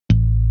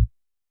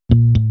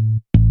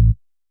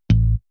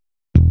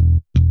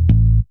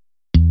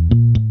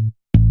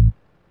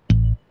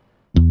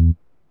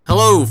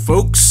Hello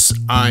folks,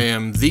 I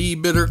am the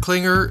Bitter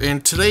Clinger,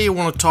 and today I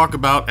want to talk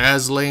about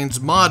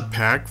Aslain's mod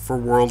pack for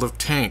World of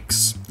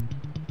Tanks.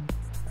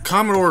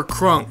 Commodore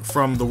Crunk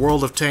from the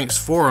World of Tanks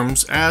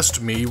forums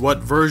asked me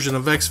what version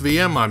of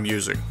XVM I'm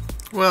using.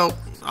 Well,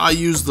 I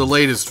use the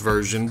latest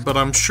version, but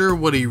I'm sure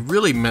what he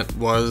really meant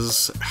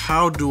was,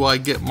 how do I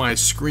get my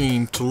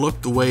screen to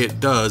look the way it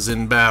does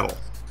in battle?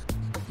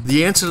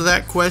 The answer to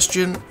that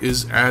question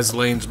is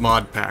Aslain's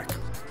mod pack.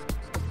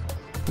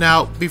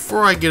 Now,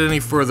 before I get any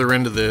further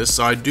into this,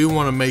 I do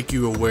want to make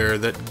you aware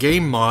that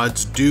game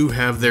mods do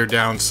have their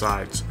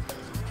downsides.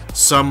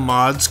 Some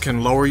mods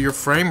can lower your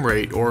frame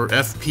rate or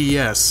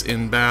FPS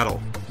in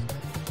battle.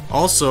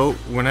 Also,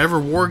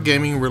 whenever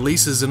Wargaming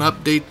releases an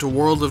update to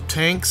World of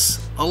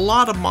Tanks, a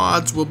lot of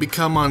mods will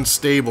become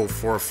unstable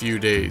for a few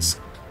days.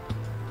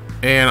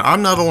 And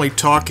I'm not only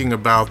talking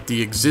about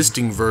the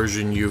existing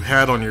version you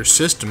had on your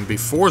system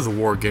before the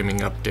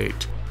Wargaming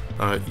update.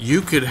 You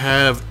could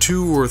have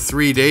 2 or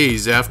 3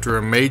 days after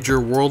a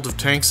major World of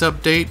Tanks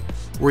update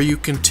where you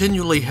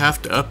continually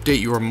have to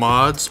update your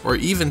mods or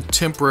even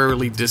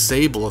temporarily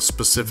disable a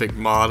specific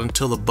mod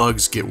until the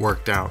bugs get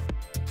worked out.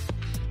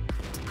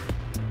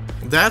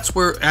 That's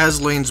where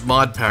Aslain's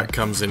mod pack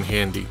comes in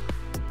handy.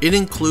 It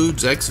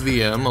includes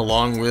XVM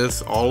along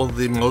with all of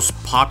the most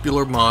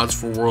popular mods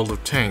for World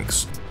of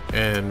Tanks.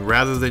 And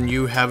rather than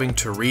you having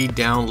to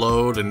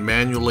re-download and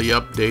manually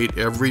update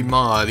every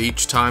mod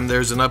each time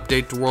there's an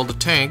update to World of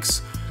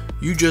Tanks,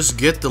 you just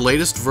get the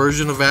latest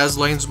version of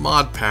Aslain's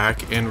mod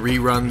pack and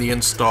rerun the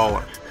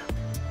installer.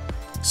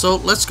 So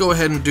let's go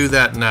ahead and do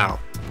that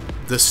now.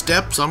 The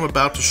steps I'm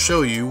about to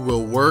show you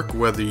will work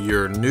whether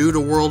you're new to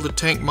World of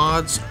Tank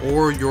mods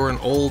or you're an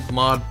old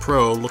mod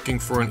pro looking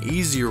for an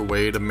easier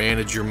way to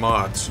manage your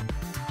mods.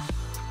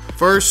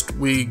 First,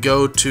 we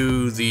go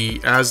to the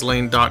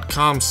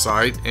Aslain.com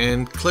site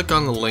and click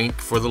on the link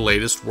for the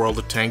latest World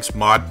of Tanks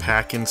mod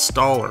pack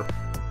installer.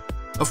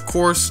 Of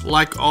course,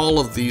 like all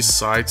of these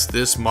sites,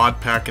 this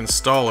mod pack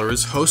installer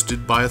is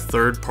hosted by a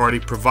third-party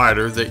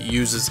provider that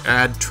uses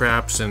ad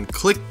traps and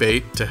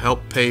clickbait to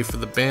help pay for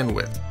the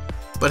bandwidth.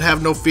 But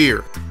have no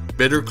fear,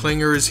 Bitter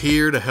Clinger is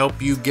here to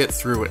help you get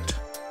through it.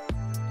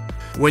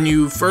 When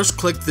you first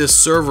click this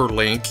server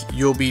link,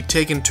 you'll be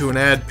taken to an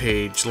ad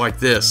page like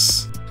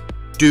this.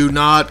 Do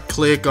not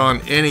click on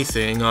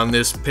anything on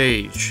this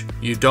page.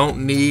 You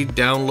don't need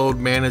download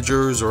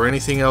managers or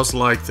anything else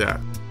like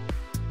that.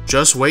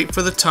 Just wait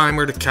for the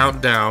timer to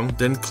count down,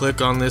 then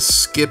click on this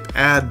skip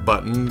ad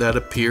button that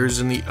appears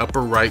in the upper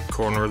right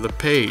corner of the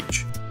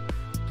page.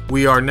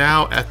 We are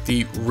now at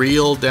the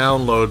real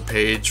download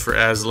page for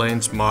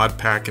Aslain's mod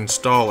pack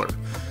installer.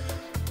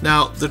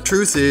 Now, the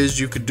truth is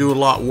you could do a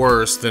lot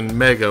worse than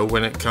Mega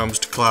when it comes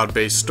to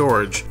cloud-based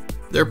storage.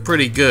 They're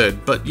pretty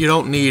good, but you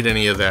don't need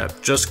any of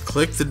that. Just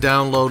click the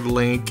download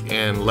link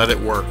and let it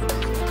work.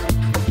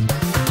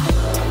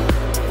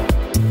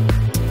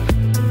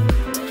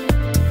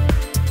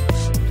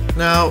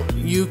 Now,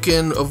 you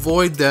can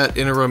avoid that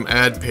interim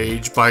ad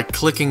page by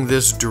clicking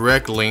this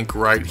direct link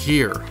right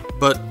here,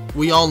 but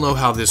we all know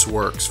how this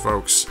works,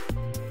 folks.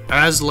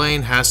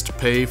 Aslain has to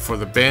pay for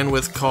the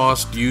bandwidth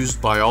cost used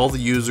by all the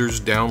users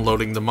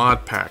downloading the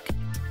mod pack.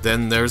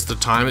 Then there's the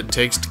time it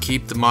takes to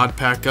keep the mod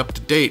pack up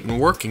to date and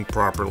working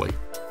properly.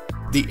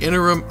 The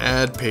interim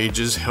ad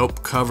pages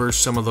help cover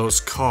some of those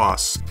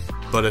costs,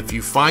 but if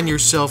you find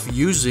yourself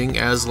using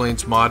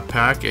Aslain's mod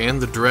pack and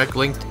the direct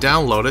link to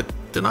download it,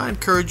 then I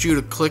encourage you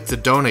to click the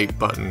donate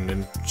button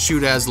and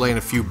shoot Aslain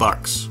a few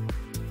bucks.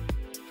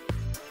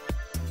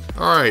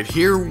 Alright,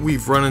 here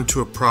we've run into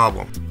a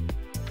problem.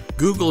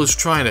 Google is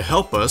trying to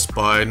help us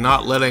by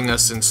not letting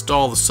us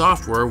install the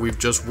software we've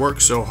just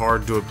worked so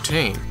hard to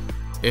obtain.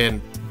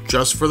 And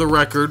just for the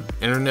record,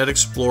 Internet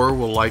Explorer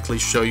will likely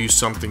show you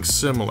something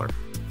similar.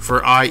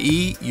 For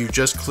IE, you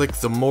just click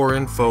the More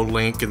Info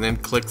link and then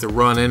click the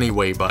Run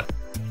Anyway button.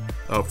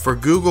 For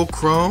Google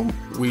Chrome,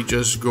 we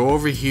just go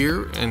over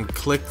here and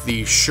click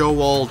the Show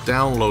All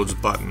Downloads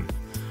button.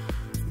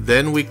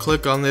 Then we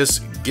click on this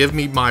Give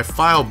Me My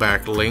File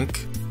Back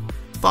link,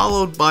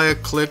 followed by a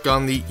click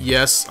on the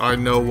Yes, I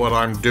Know What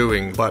I'm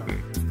Doing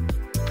button.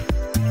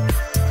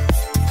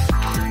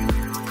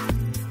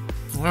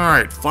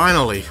 Alright,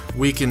 finally,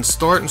 we can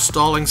start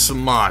installing some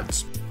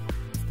mods.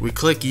 We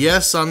click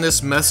yes on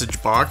this message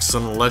box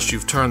unless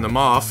you've turned them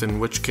off, in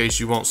which case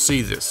you won't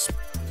see this.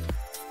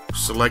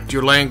 Select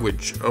your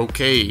language,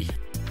 OK.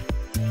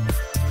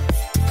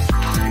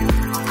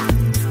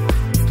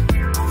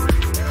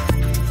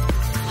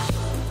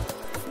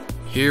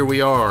 Here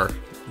we are,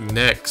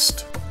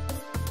 next.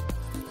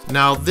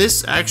 Now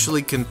this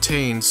actually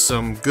contains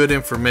some good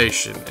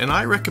information, and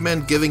I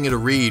recommend giving it a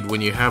read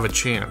when you have a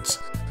chance.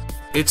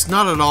 It's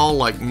not at all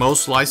like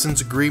most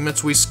license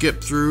agreements we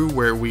skip through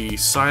where we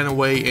sign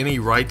away any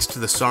rights to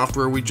the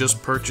software we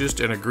just purchased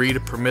and agree to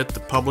permit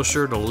the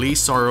publisher to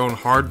lease our own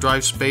hard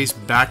drive space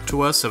back to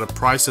us at a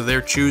price of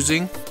their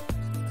choosing.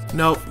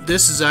 No,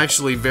 this is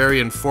actually very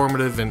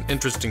informative and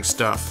interesting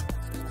stuff.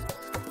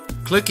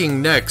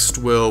 Clicking next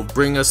will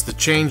bring us the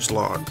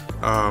changelog.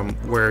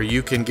 where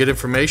you can get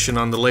information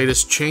on the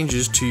latest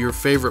changes to your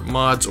favorite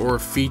mods or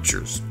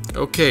features.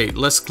 Okay,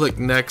 let's click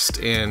next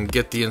and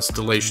get the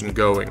installation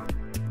going.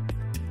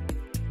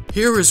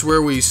 Here is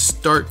where we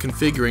start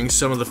configuring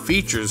some of the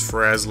features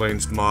for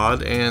Aslain's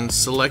mod and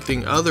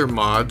selecting other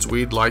mods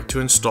we'd like to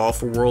install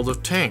for World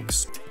of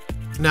Tanks.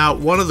 Now,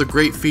 one of the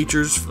great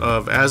features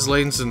of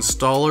Aslain's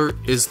installer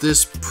is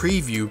this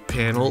preview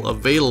panel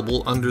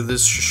available under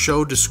this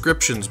Show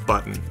Descriptions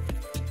button.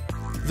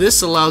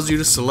 This allows you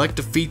to select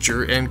a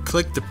feature and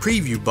click the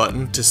preview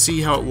button to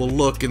see how it will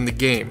look in the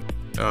game.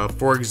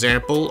 For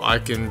example, I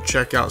can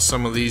check out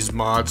some of these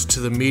mods to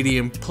the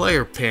medium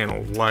player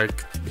panel,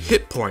 like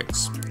hit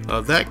points.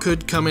 That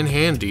could come in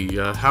handy.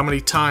 How many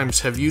times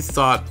have you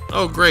thought,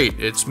 oh great,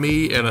 it's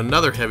me and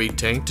another heavy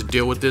tank to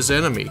deal with this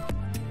enemy,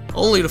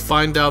 only to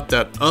find out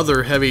that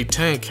other heavy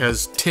tank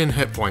has 10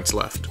 hit points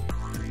left.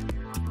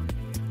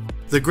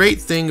 The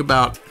great thing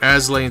about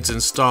Aslain's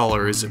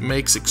installer is it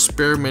makes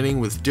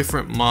experimenting with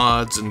different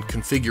mods and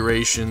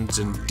configurations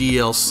and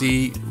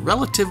DLC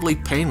relatively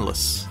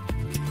painless.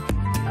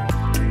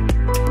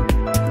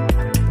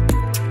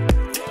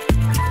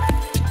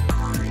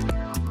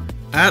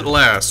 At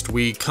last,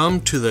 we come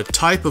to the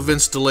type of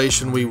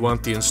installation we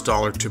want the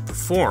installer to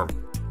perform.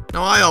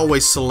 Now, I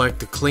always select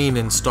the clean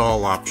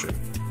install option.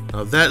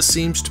 That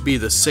seems to be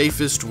the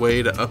safest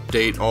way to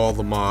update all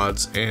the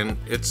mods, and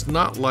it's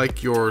not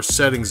like your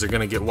settings are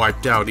going to get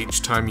wiped out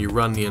each time you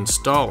run the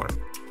installer.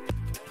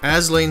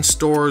 Aslain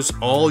stores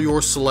all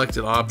your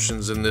selected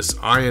options in this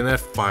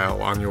INF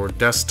file on your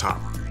desktop.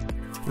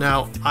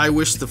 Now, I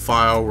wish the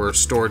file were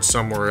stored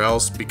somewhere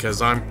else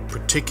because I'm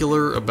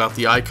particular about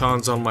the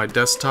icons on my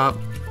desktop,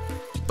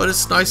 but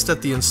it's nice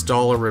that the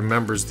installer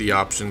remembers the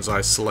options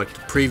I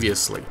selected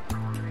previously.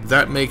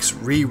 That makes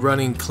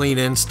rerunning clean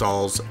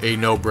installs a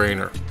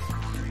no-brainer.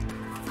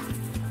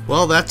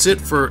 Well, that's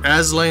it for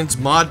Aslain's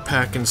mod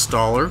pack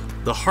installer.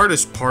 The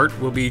hardest part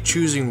will be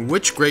choosing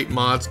which great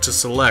mods to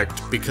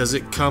select because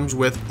it comes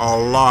with a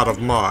lot of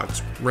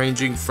mods,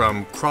 ranging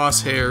from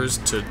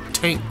crosshairs to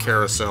tank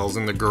carousels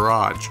in the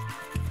garage.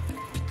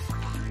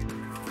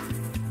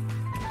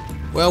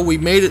 Well, we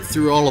made it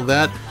through all of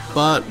that,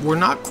 but we're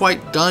not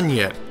quite done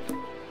yet.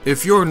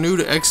 If you're new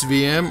to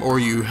XVM or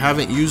you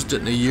haven't used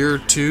it in a year or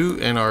two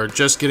and are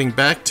just getting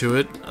back to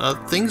it,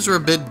 things are a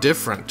bit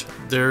different.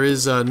 There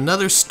is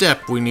another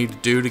step we need to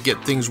do to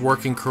get things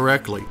working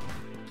correctly.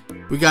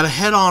 We gotta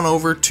head on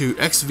over to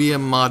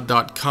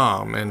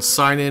xvmmod.com and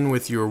sign in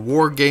with your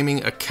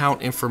Wargaming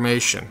account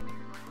information.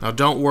 Now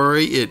don't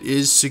worry, it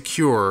is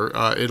secure.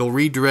 It'll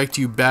redirect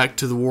you back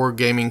to the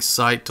Wargaming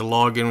site to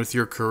log in with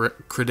your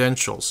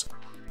credentials.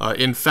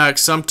 In fact,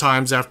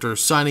 sometimes after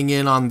signing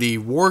in on the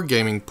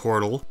Wargaming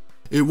portal,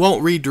 it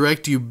won't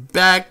redirect you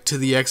back to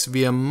the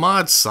XVM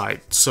mod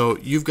site, so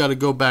you've got to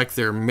go back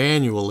there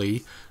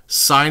manually,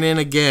 sign in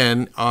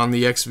again on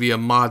the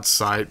XVM mod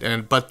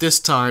site, but this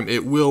time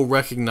it will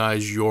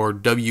recognize your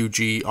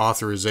WG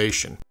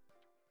authorization.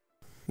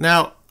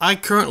 Now, I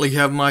currently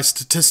have my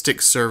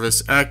statistics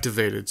service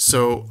activated,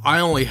 so I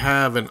only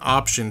have an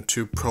option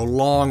to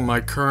prolong my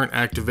current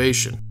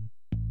activation.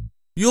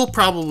 You'll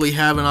probably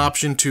have an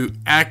option to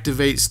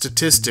activate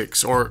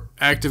statistics or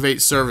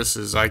activate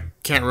services. I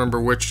can't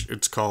remember which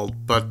it's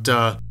called, but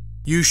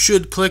you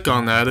should click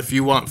on that if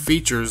you want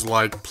features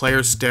like player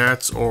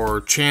stats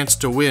or chance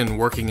to win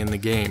working in the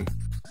game.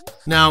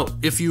 Now,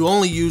 if you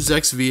only use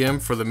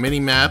XVM for the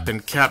minimap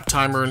and cap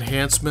timer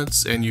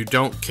enhancements and you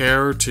don't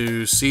care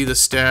to see the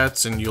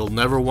stats and you'll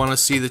never want to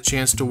see the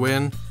chance to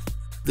win,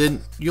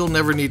 then you'll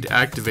never need to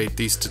activate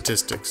these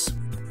statistics.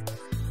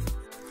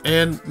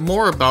 And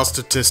more about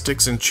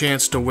statistics and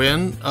chance to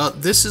win,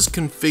 this is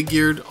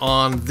configured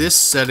on this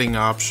setting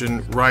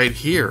option right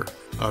here.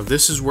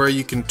 This is where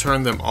you can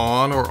turn them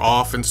on or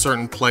off in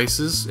certain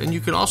places, and you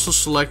can also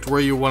select where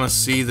you want to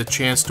see the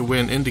chance to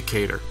win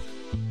indicator.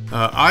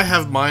 I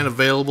have mine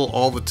available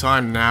all the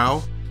time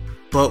now,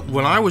 but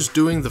when I was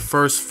doing the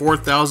first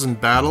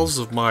 4,000 battles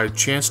of my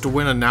chance to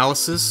win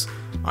analysis,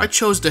 I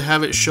chose to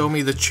have it show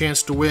me the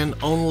chance to win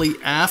only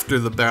after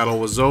the battle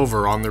was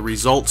over on the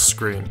results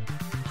screen.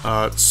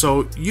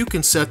 So you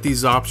can set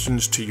these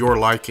options to your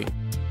liking.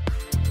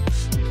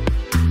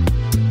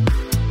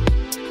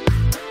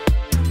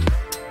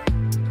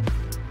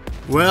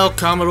 Well,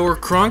 Commodore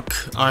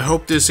Crunk, I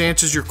hope this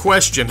answers your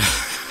question.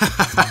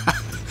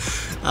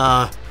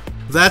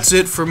 That's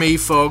it for me,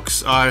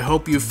 folks. I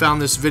hope you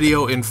found this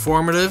video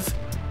informative.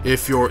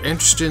 If you're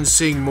interested in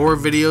seeing more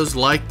videos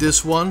like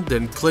this one,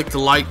 then click the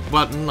like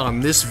button on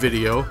this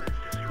video,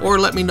 or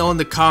let me know in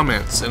the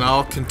comments and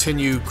I'll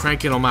continue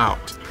cranking them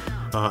out.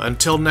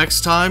 Until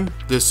next time,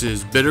 this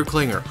is Bitter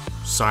Klinger,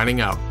 signing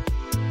out.